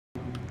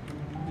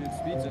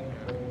Ishowspeed's in here.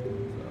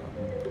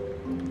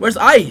 Where's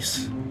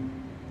Ice?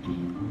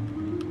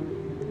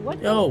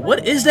 Yo,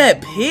 what is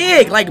that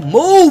pig? Like,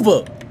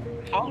 move!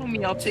 Follow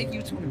me, I'll take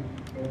you to him.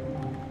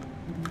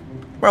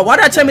 Bro, why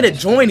did I tell me to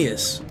join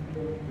this?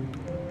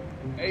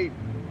 Hey.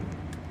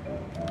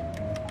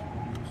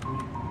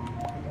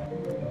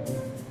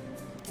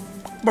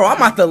 Bro, I'm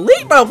about to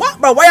leave, bro.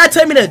 Why y'all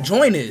tell me to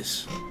join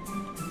this?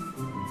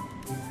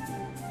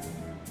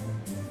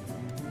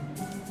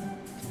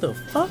 What the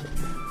fuck?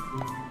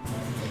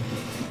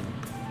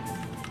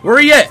 Where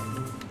he at?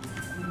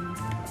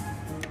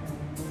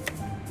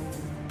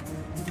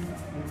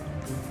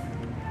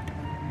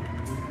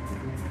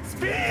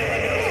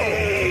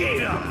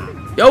 Speed!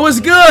 Yo, what's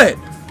good?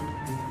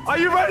 Are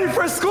you ready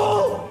for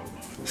school?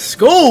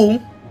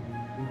 School?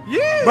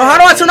 Yeah! Bro, how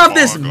do I turn off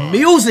this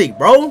music,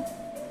 bro?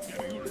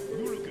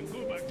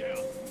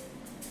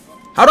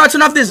 How do I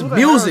turn off this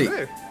music?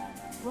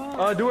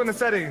 Do in the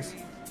settings.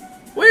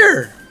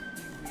 Where?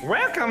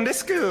 Welcome to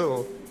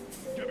school.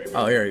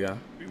 Oh, here we go.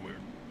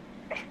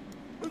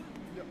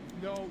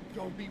 No,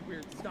 don't be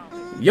weird. Stop.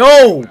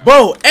 Yo,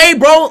 bro. Hey,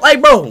 bro.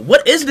 Like, bro,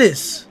 what is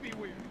this?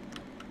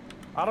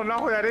 I don't know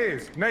who that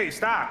is. Nate,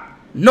 stop.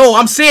 No,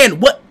 I'm saying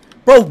what?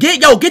 Bro,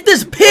 get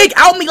this pig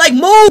out me. Like,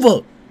 move.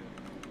 Hold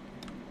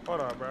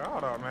on, bro.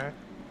 Hold on, man.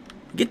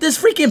 Get this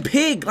freaking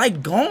pig,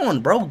 like,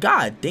 gone, bro.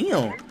 God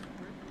damn.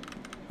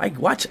 Like,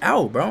 watch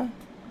out, bro.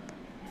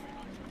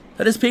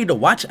 Tell this pig to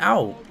watch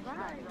out.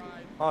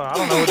 Hold on, I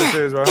don't know what this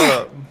is, bro. Hold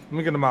up. Let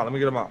me get him out. Let me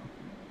get him out.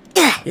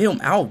 Get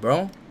him out,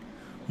 bro.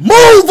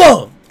 Move!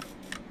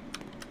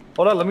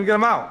 Hold up. Let me get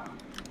him out.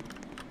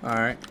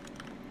 Alright.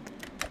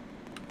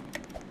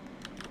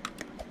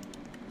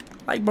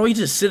 Like, bro, you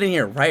just sitting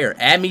here right here.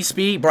 Add me,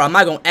 Speed. Bro, I'm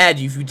not gonna add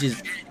you if you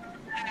just...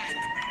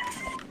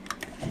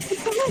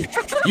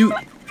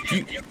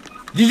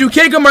 Did you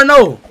kick him or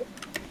no?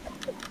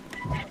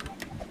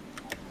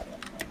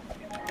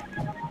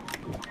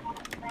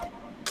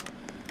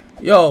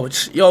 Yo,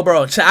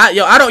 bro. I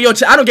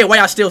don't get why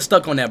y'all still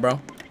stuck on that, bro.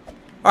 All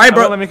right,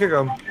 bro. Let me kick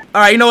him.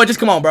 All right, you know what? Just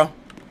come on, bro.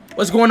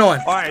 What's going on?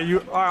 All right,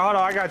 hold on.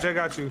 I got you. I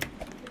got you.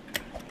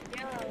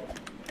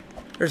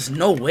 There's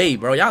no way,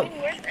 bro. Y'all.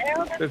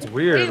 It's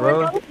weird,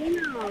 bro. All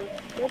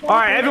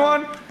right,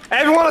 everyone,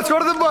 let's go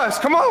to the bus.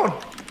 Come on.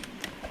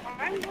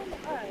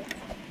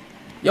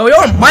 Yo,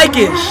 your mic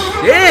is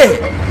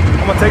shit.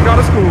 I'm gonna take y'all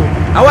to school.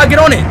 How do I get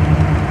on it?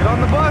 Get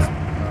on the bus.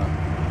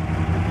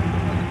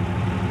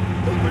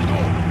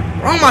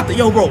 Bro, I'm about to,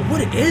 yo, bro,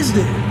 what is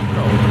this,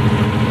 bro?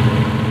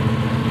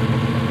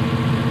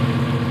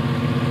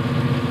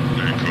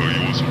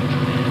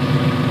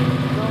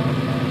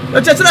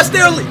 Yo, should I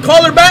still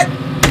call her back?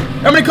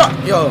 How many call?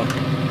 Yo.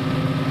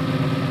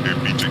 Hey,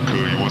 BJ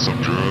Cud, you want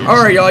some drugs?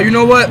 All right, y'all. You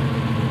know what?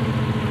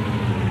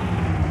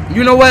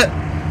 You know what?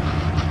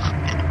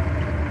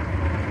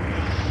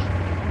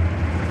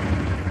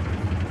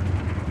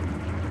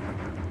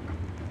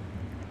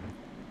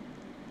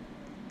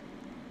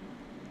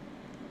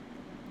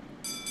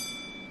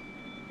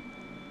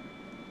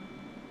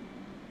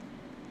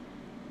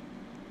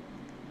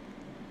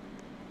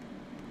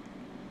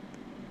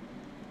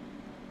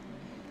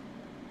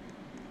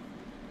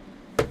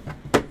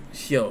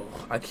 Yo,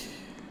 I can't.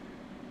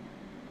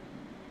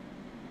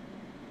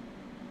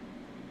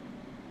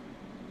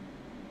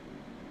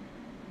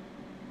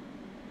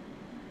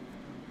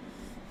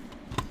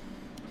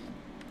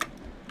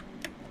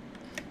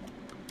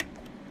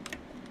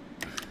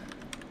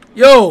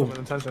 Yo,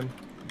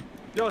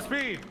 Yo,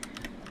 Speed.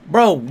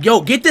 Bro, yo,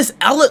 get this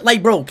elephant.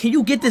 Like, bro, can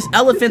you get this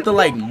elephant to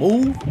like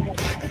move?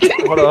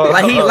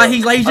 Like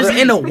he's just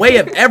in the way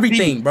of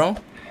everything, bro.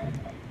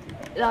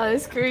 No,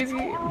 that's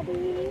crazy.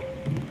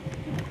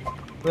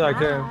 Yeah, I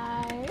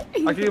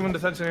can. I'll give him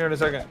detention here in a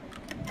second.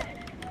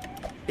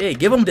 Yeah,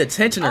 give him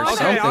detention or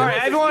something. All right,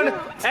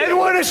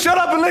 everyone, shut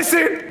up and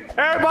listen.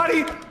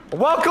 Everybody,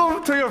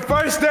 welcome to your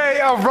first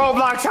day of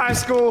Roblox High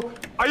School.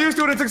 Are you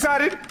students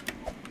excited?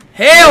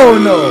 Hell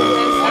no.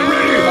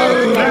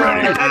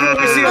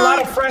 We see a lot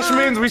of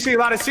freshmen. We see a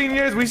lot of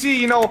seniors. We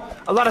see, a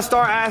lot of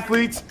star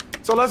athletes.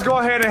 So let's go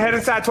ahead and head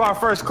inside to our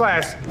first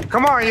class.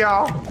 Come on,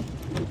 y'all.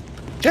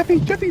 Jeffy,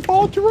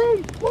 follow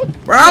Jerome. Look.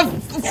 Bro,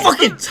 I'm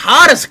fucking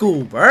tired of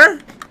school, bro.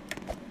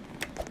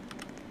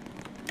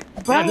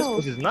 Man, this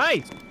place is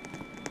nice.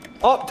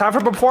 Oh, time for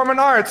performing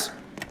arts.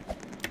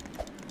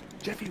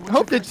 Jeffy, I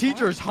hope the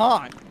teacher's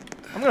hot.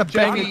 I'm gonna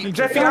bang the teacher.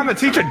 Jeffy, I'm the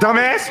teacher,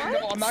 dumbass.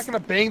 No, I'm not gonna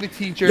bang the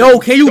teacher. Yo,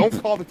 can you?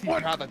 Don't call the teacher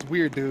hot. That's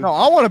weird, dude. No,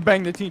 I want to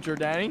bang the teacher,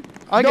 Danny.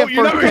 I No, get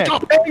you're first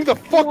not pick. gonna bang the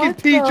fucking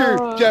teacher,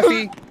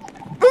 Jeffy.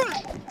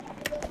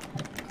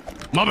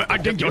 Mama, I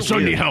think your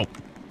son need help.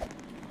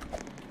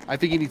 I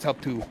think he needs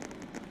help too.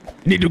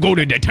 Need to go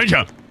to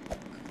detention.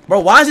 Bro,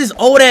 why is this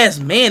old ass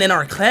man in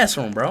our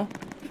classroom, bro?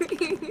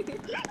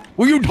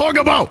 What you talking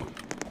about?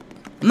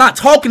 I'm not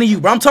talking to you,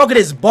 bro. I'm talking to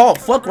this bald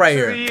fuck right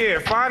here. Yeah,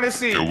 find a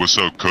seat. Yo, what's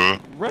up, cuz?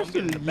 Rest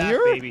of the Back,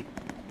 year? baby.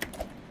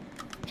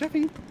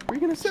 Jeffy, where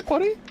you gonna sit,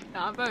 buddy?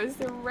 Nah, I'm about to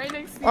sit right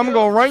next to you. I'm gonna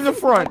go right in the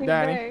front, Fucking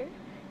Danny. day.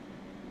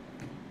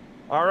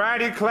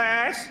 Alrighty,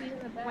 class.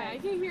 I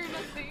can't hear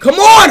nothing. Come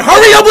on,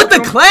 hurry up with the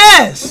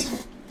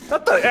class.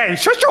 Hey,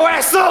 shut your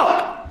ass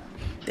up.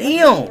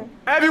 Damn.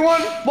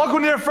 Everyone,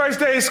 welcome to your first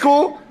day of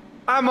school.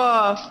 I'm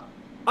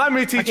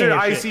your teacher,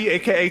 Icy,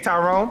 aka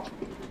Tyrone.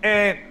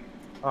 And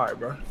all right,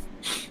 bro.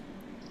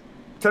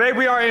 Today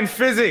we are in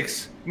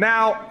physics.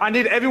 Now I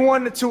need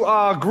everyone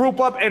to group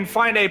up and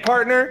find a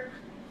partner.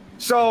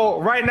 So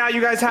right now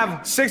you guys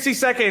have 60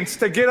 seconds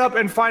to get up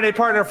and find a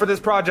partner for this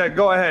project.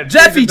 Go ahead.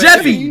 Jeffy.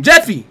 Jeffy,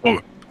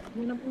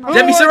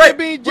 sit right.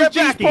 Be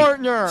Jeffy's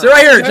partner. Sit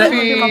right here,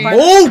 Jeffy.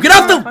 Oh, get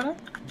off the.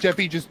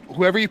 Jeffy, just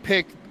whoever you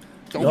pick.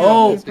 Don't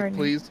Yo. be autistic,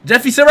 please.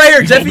 Jeffy, sit right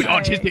here. Jeffy.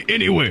 Autistic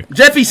anywhere.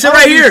 Jeffy, sit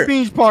right here.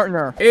 Speed's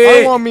partner. I Eh.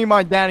 don't want to be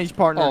my daddy's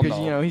partner because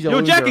you know he's a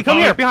loser. Jackie, come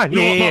here, behind.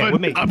 Yeah,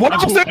 with me.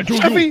 What you said,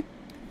 Jeffy?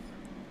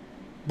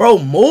 Bro,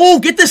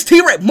 move. Get this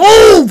T-Rex.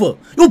 Move.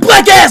 You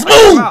black ass.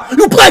 Move.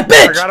 You black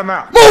bitch. I got him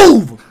out.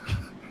 Move.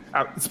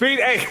 Speed,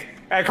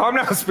 hey, calm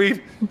down,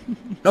 Speed.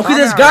 No, because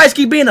these guys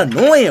keep being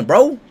annoying,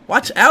 bro.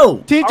 Watch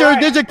out. Teacher, All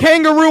right. there's a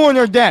kangaroo on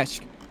your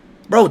desk.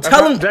 Bro,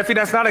 tell him. Jeffy,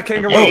 that's not a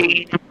kangaroo.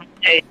 Hey,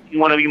 you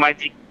want to be my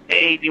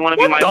Hey, do you want to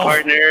be my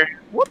partner?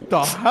 What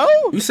the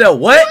hell? You said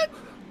what?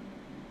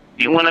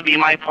 Do you want to be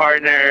my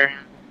partner?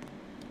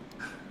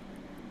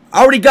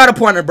 I already got a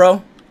partner,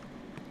 bro.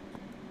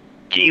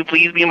 Can you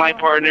please be my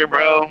partner,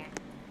 bro?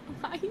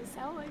 Why you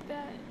sound like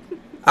that?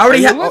 I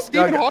already Hey, let have.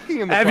 Stephen Hawking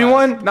in the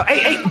Everyone, no,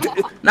 hey,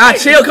 Nah,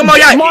 chill. Come on,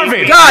 y'all.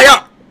 Marvin. God,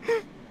 y'all.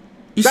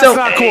 You that's said.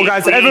 not cool,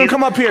 guys. Please, Everyone,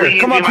 come up here.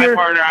 please Come be up my here.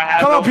 partner. I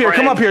have Come no up here.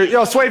 Come up friends. here.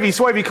 Yo,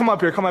 Swavy, come up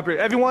here. Come up here.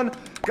 Everyone,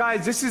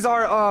 guys, this is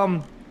our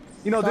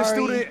you know, this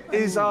student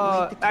is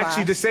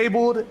actually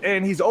disabled,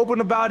 and he's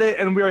open about it,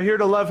 and we are here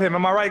to love him.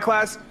 Am I right,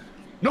 class?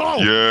 No.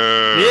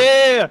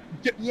 Yeah.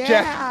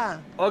 Yeah.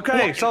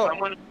 Okay, so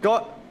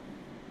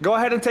go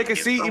ahead and take a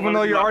seat, even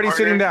though you're already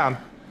sitting down.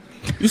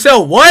 You said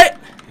what?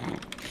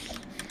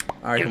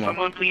 All right, Can come on.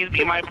 someone please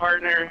be my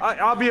partner?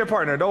 I'll be your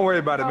partner. Don't worry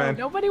about it, man.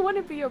 Nobody want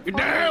to be your Get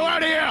the hell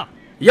partner. out of here.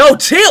 Yo,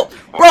 chill,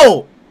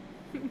 bro.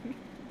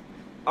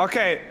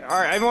 Okay,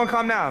 all right, everyone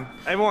calm down.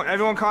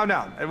 Everyone calm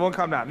down. Everyone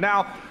calm down.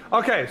 Now,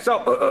 okay,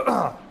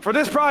 so for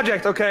this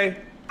project, okay,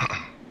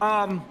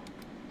 I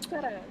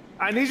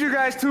need you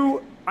guys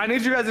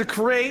to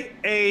create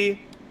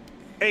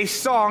a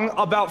song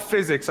about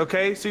physics,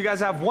 okay? So you guys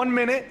have 1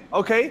 minute,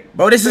 okay?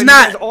 Bro, this So is you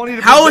not. guys all need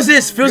to How be- is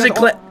this you guys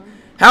physical? all-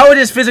 How it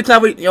is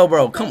physical? Yo,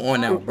 bro, come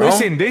on now, bro.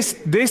 Listen, this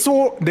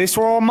will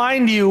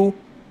remind you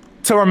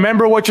to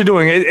remember what you're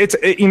doing.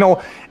 You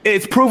know,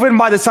 it's proven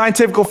by the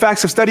scientific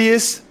facts of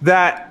studies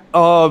that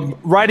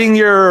writing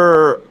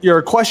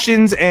your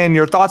questions and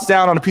your thoughts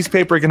down on a piece of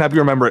paper can help you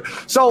remember it.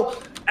 So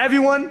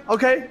everyone,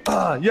 okay,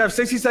 you have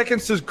 60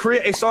 seconds to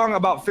create a song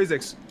about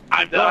physics.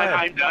 I'm done.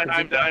 I'm done.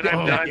 I'm done.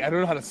 I'm Jackie, I done.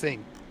 don't know how to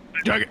sing.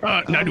 Speed?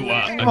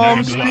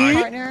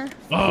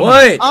 What?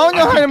 I don't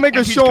know how to make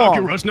a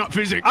song. Russ, not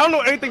physics. I don't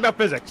know anything about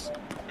physics.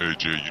 Hey,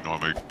 Jay, you know how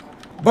to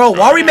make... Bro,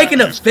 why are we making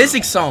a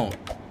physics song?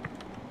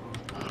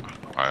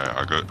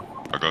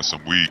 I got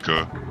some weed,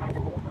 cuz.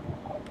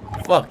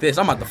 Fuck this.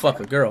 I'm about to fuck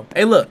a girl.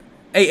 Hey, look.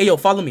 Hey, yo,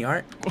 follow me, all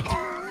right?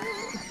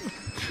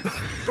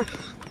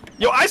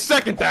 Yo, I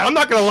second that. I'm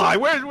not gonna lie.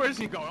 Where's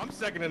he going? I'm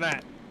seconding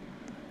that.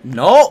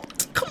 No.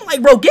 Come on,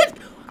 like, bro,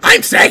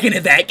 I'm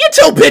seconding that. Get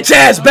your bitch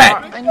ass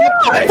back.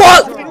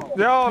 Fuck.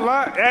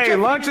 Yo, hey,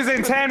 lunch is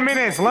in 10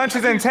 minutes. Lunch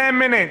is in 10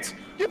 minutes.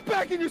 Get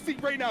back in your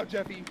seat right now,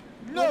 Jeffy.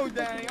 No,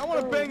 Danny, I want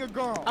to bang a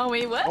girl. Oh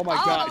wait, what? Oh my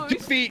God,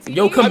 Jeffy.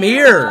 Yo, come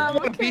here. I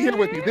want to be here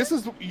with you. This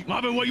is.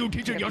 Marvin, what you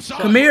teaching your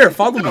son? Come here.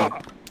 Follow me.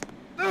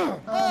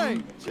 Hey,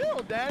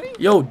 chill, Daddy.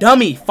 Yo,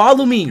 dummy,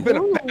 follow me. You've been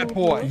a bad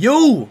boy.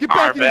 You. Get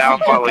back in your I'll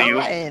seat. follow you.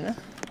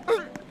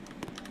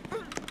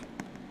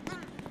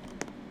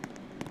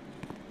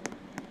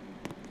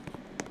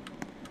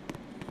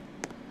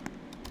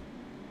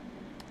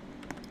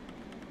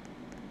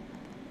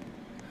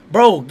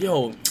 Bro,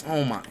 yo,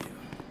 oh my.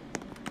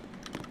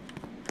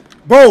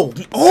 Bro,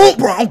 oh,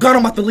 bro, I'm God,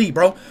 I'm about to leave,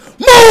 bro.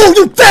 Move,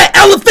 you fat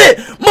elephant!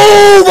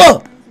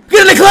 Move!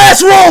 Get in the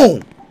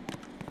classroom!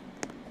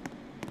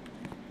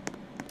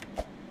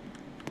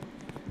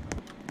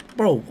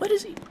 Bro, what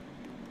is he?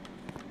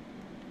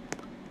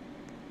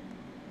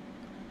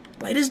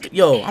 Like this,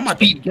 yo, I'm about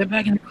to. Get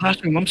back in the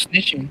classroom. I'm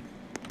snitching.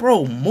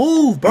 Bro,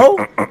 move, bro.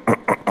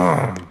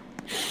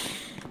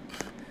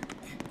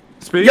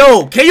 Speed?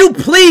 Yo, can you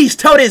please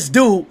tell this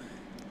dude,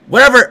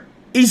 whatever,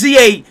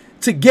 EZA,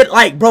 to get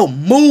like, bro,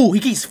 move. He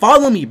keeps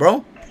following me,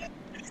 bro.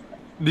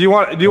 Do you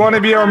want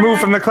to be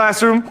removed from the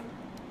classroom?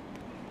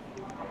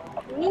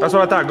 That's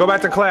what I thought. Go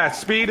back to class.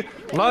 Speed.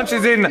 Lunch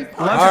is in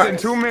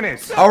 2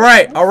 minutes. All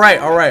right, all right,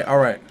 all right, all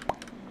right.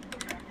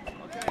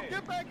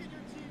 Get back in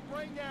your seat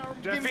right now.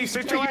 Jeffy,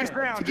 sit your ass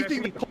down.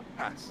 Jeffy.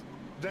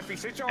 Jeffy,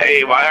 sit your ass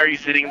Hey, down. why are you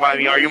sitting by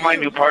me? Are you my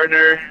new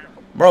partner?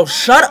 Bro,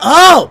 shut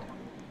up.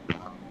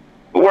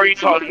 Who are you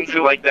talking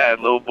to like that,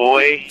 little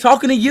boy?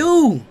 Talking to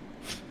you.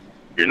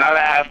 You're not an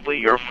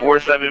athlete. You're a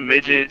 4'7"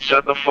 midget.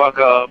 Shut the fuck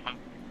up.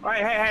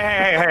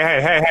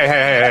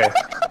 Hey,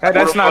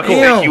 that's not Who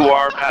cool. do you think you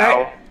are,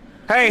 pal?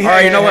 Hey, All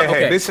right, you know what?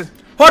 hey, Okay. this is.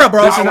 Hold up,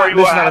 bro. This is How not- are you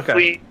this an is not okay.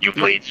 athlete? You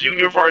played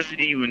junior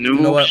varsity, you noob.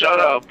 know what? Shut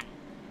up.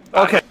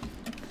 Okay.